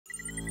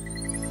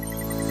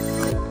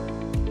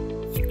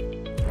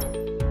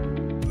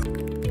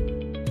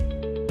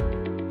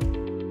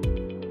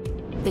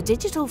The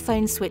digital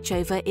phone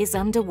switchover is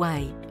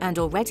underway and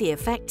already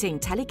affecting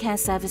telecare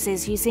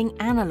services using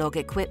analogue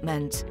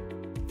equipment.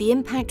 The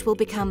impact will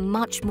become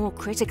much more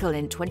critical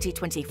in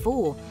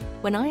 2024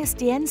 when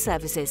ISDN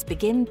services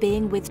begin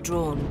being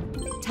withdrawn.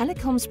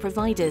 Telecom's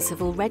providers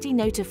have already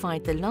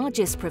notified the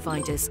largest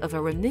providers of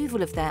a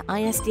removal of their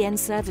ISDN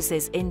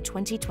services in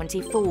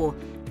 2024,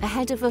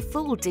 ahead of a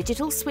full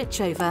digital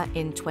switchover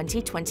in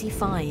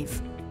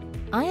 2025.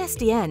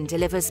 ISDN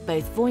delivers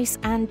both voice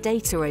and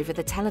data over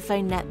the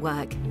telephone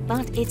network,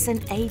 but it's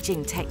an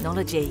aging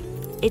technology.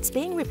 It's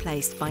being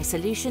replaced by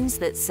solutions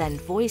that send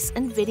voice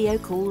and video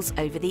calls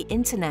over the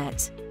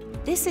internet.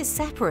 This is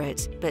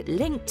separate but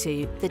linked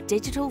to the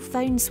digital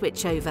phone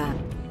switchover.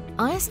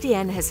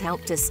 ISDN has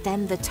helped to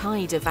stem the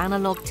tide of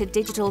analog to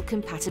digital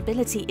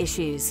compatibility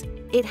issues.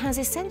 It has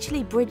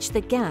essentially bridged the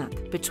gap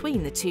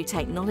between the two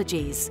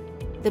technologies.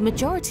 The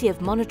majority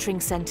of monitoring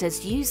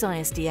centres use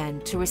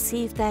ISDN to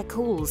receive their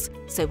calls,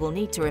 so we'll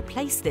need to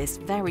replace this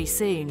very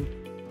soon.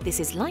 This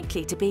is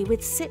likely to be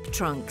with SIP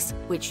trunks,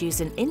 which use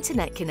an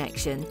internet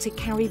connection to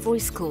carry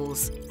voice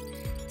calls.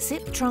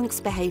 SIP trunks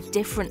behave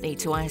differently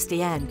to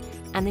ISDN,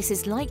 and this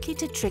is likely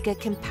to trigger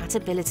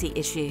compatibility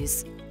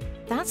issues.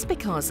 That's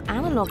because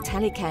analogue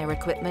telecare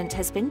equipment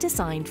has been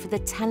designed for the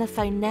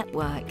telephone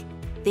network.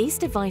 These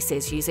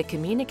devices use a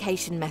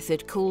communication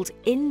method called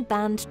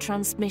in-band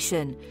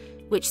transmission,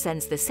 which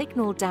sends the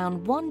signal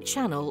down one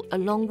channel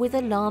along with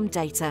alarm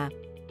data.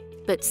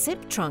 But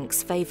SIP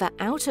trunks favour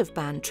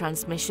out-of-band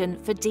transmission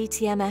for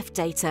DTMF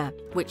data,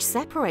 which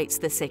separates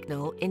the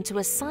signal into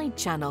a side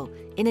channel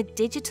in a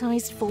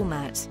digitised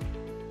format.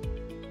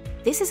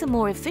 This is a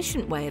more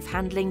efficient way of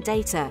handling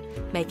data,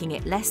 making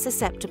it less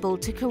susceptible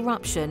to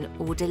corruption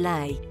or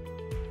delay.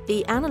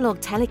 The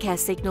analogue telecare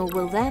signal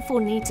will therefore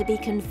need to be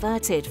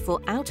converted for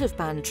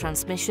out-of-band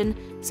transmission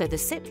so the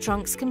SIP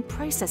trunks can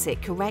process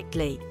it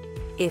correctly.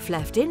 If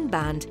left in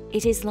band,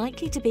 it is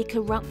likely to be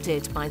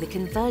corrupted by the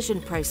conversion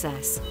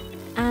process.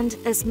 And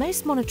as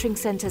most monitoring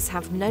centres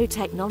have no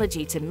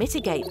technology to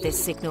mitigate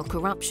this signal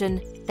corruption,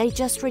 they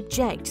just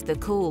reject the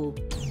call.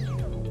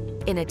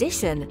 In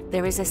addition,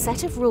 there is a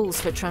set of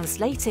rules for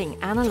translating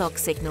analogue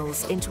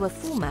signals into a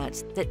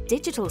format that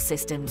digital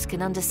systems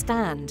can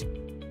understand.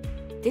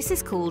 This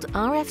is called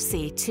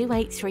RFC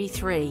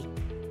 2833,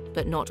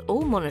 but not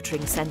all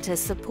monitoring centres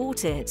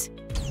support it.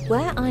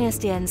 Where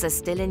ISDNs are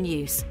still in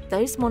use,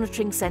 those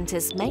monitoring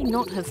centres may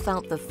not have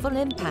felt the full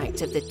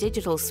impact of the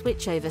digital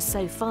switchover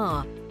so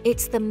far.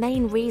 It's the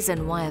main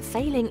reason why a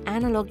failing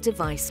analogue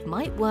device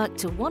might work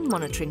to one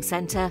monitoring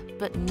centre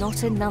but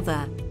not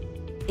another.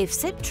 If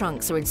SIP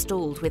trunks are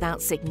installed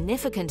without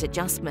significant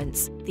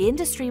adjustments, the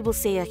industry will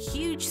see a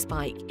huge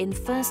spike in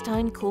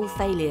first-time call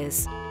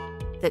failures.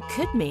 That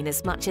could mean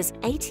as much as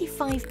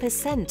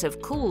 85%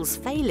 of calls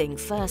failing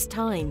first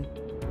time.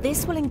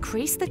 This will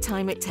increase the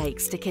time it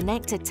takes to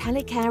connect a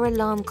telecare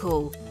alarm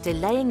call,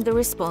 delaying the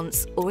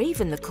response or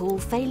even the call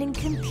failing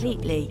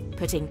completely,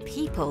 putting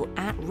people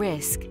at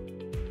risk.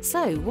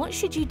 So, what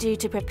should you do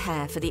to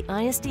prepare for the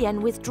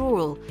ISDN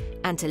withdrawal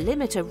and to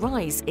limit a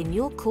rise in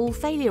your call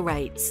failure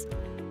rates?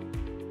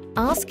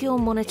 Ask your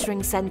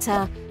monitoring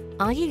centre,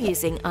 are you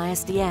using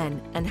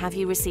ISDN and have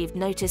you received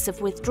notice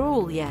of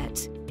withdrawal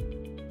yet?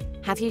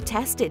 Have you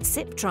tested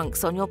SIP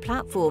trunks on your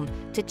platform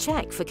to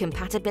check for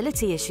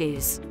compatibility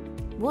issues?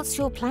 What's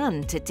your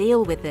plan to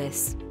deal with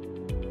this?